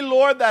pray,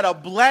 Lord, that a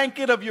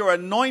blanket of your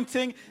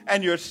anointing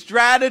and your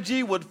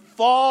strategy would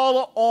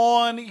fall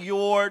on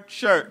your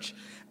church.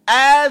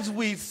 As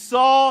we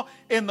saw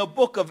in the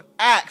book of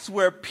Acts,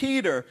 where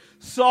Peter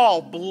saw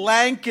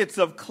blankets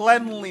of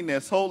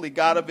cleanliness, holy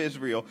God of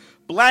Israel,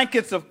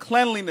 blankets of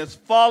cleanliness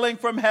falling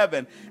from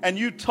heaven, and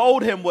you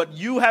told him, what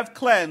you have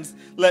cleansed,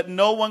 let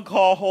no one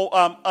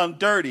call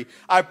dirty.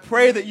 I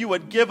pray that you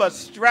would give us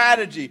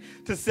strategy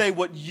to say,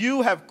 what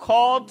you have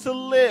called to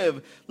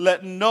live,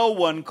 let no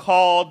one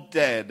call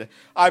dead.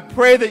 I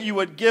pray that you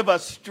would give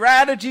us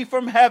strategy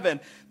from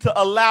heaven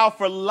to allow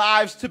for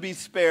lives to be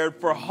spared,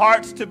 for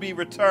hearts to be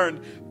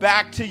returned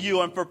back to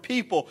you, and for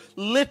people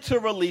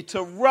literally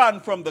to run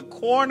from the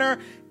corner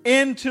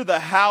into the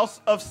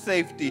house of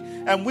safety.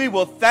 And we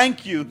will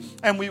thank you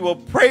and we will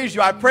praise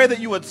you. I pray that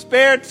you would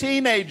spare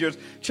teenagers.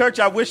 Church,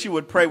 I wish you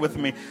would pray with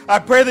me. I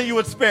pray that you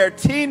would spare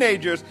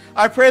teenagers.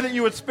 I pray that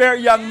you would spare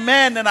young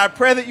men, and I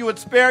pray that you would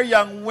spare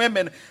young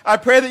women. I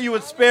pray that you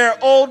would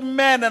spare old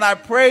men, and I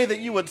pray that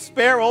you would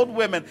spare old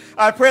women.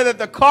 I pray that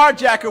the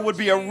carjacker would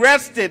be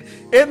arrested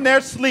in their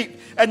sleep,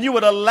 and you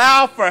would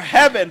allow for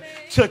heaven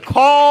to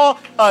call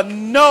a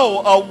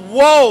no, a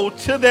woe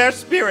to their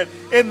spirit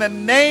in the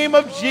name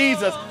of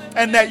Jesus,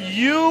 and that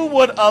you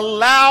would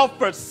allow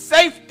for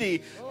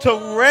safety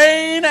to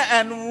reign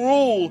and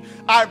rule.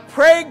 I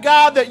pray,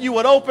 God, that you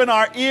would open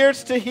our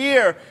ears to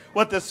hear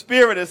what the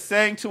Spirit is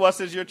saying to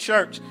us as your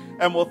church,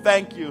 and we'll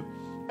thank you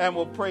and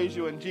we'll praise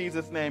you in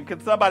Jesus' name.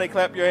 Can somebody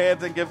clap your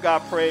hands and give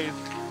God praise,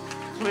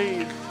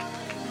 please?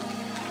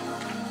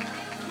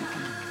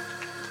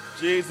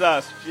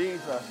 Jesus,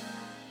 Jesus,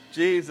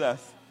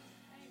 Jesus,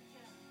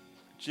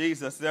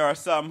 Jesus. There are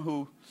some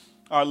who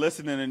are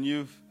listening, and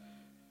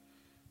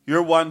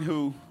you're one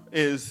who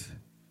is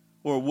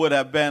or would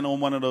have been on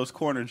one of those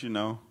corners, you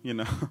know.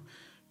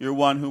 You're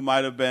one who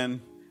might have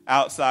been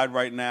outside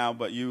right now,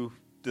 but you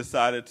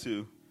decided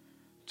to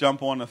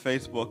jump on to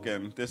Facebook,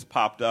 and this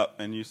popped up,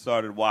 and you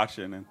started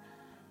watching, and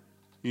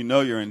you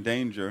know you're in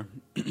danger,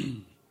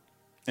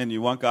 and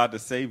you want God to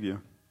save you.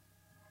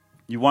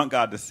 You want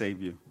God to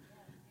save you.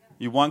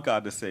 You want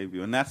God to save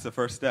you, and that's the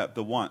first step,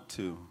 the want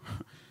to.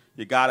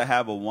 You got to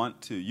have a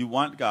want to. You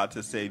want God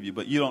to save you,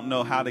 but you don't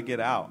know how to get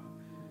out.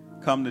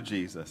 Come to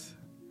Jesus.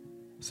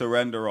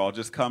 Surrender all.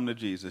 Just come to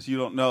Jesus. You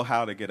don't know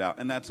how to get out,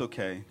 and that's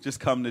okay.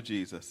 Just come to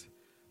Jesus.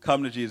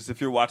 Come to Jesus.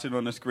 If you're watching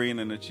on the screen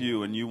and it's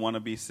you and you want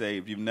to be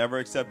saved, you've never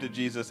accepted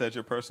Jesus as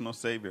your personal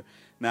Savior,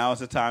 now is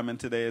the time and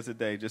today is the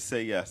day. Just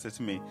say, yes, it's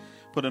me.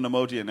 Put an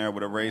emoji in there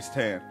with a raised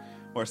hand.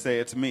 Or say,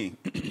 it's me.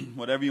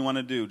 Whatever you want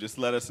to do, just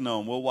let us know.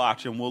 And we'll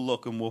watch and we'll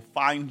look and we'll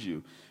find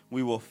you.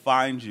 We will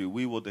find you.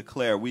 We will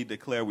declare. We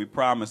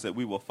promise that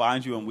we will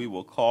find you and we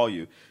will call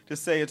you.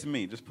 Just say it's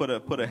me. Just put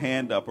a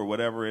hand up or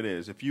whatever it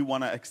is. If you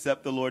want to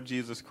accept the Lord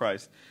Jesus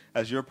Christ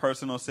as your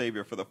personal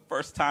Savior for the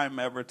first time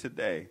ever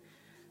today,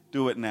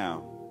 do it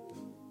now.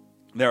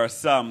 There are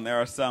some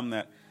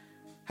that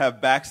have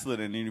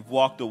backslidden and you've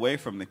walked away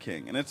from the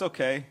King. And it's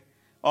okay.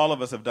 All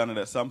of us have done it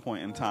at some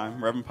point in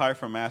time. Reverend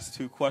Pyfrom asks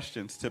 2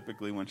 questions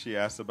typically when she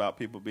asks about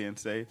people being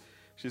saved.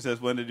 She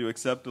says, when did you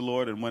accept the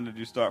Lord and when did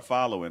you start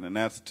following? And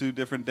that's 2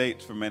 different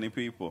dates for many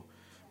people.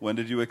 When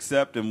did you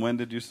accept and when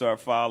did you start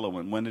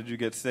following? When did you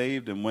get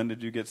saved and when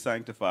did you get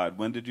sanctified?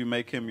 When did you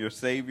make him your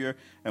Savior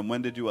and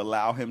when did you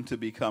allow him to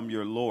become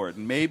your Lord?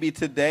 Maybe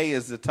today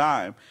is the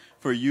time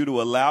for you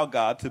to allow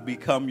God to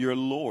become your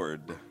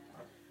Lord.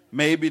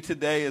 Maybe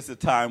today is the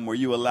time where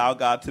you allow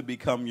God to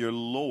become your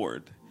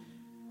Lord.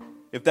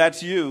 If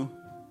that's you,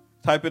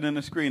 type it in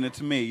the screen.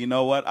 It's me. You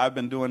know what? I've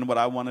been doing what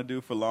I want to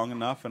do for long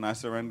enough, and I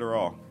surrender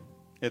all.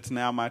 It's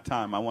now my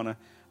time. I want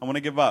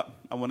to give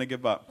up. I want to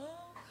give up.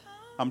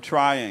 I'm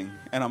trying,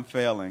 and I'm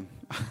failing.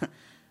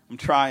 I'm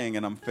trying,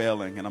 and I'm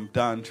failing, and I'm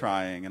done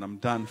trying, and I'm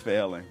done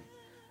failing.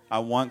 I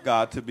want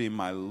God to be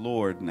my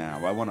Lord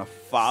now. I want to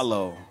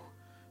follow.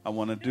 I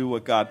want to do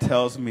what God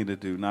tells me to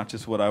do, not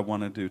just what I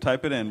want to do.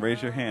 Type it in.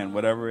 Raise your hand,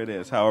 whatever it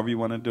is, however you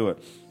want to do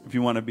it. If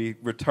you want to be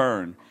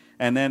returned.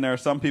 And then there are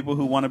some people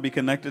who want to be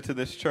connected to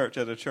this church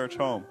as a church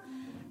home.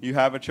 You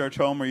have a church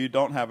home or you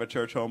don't have a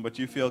church home, but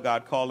you feel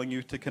God calling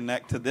you to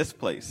connect to this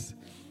place.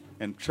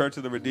 And Church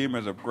of the Redeemer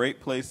is a great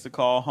place to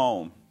call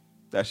home.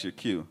 That's your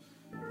cue.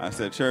 I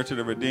said Church of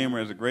the Redeemer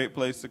is a great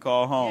place to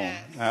call home.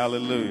 Yes.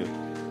 Hallelujah.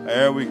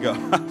 There we go.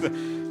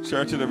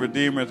 Church of the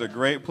Redeemer is a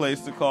great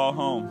place to call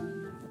home.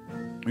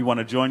 You want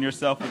to join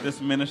yourself with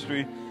this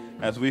ministry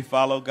as we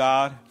follow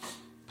God?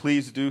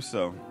 Please do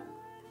so.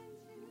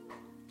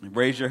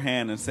 Raise your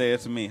hand and say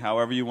it's me,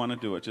 however you want to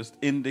do it. Just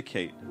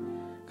indicate.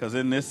 Because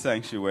in this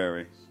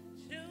sanctuary,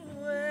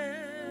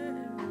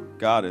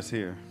 God is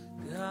here.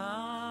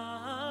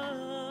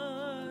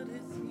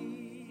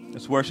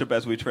 Let's worship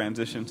as we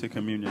transition to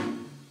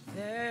communion.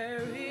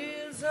 There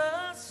is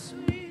a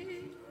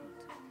sweet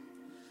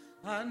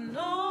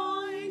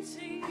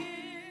anointing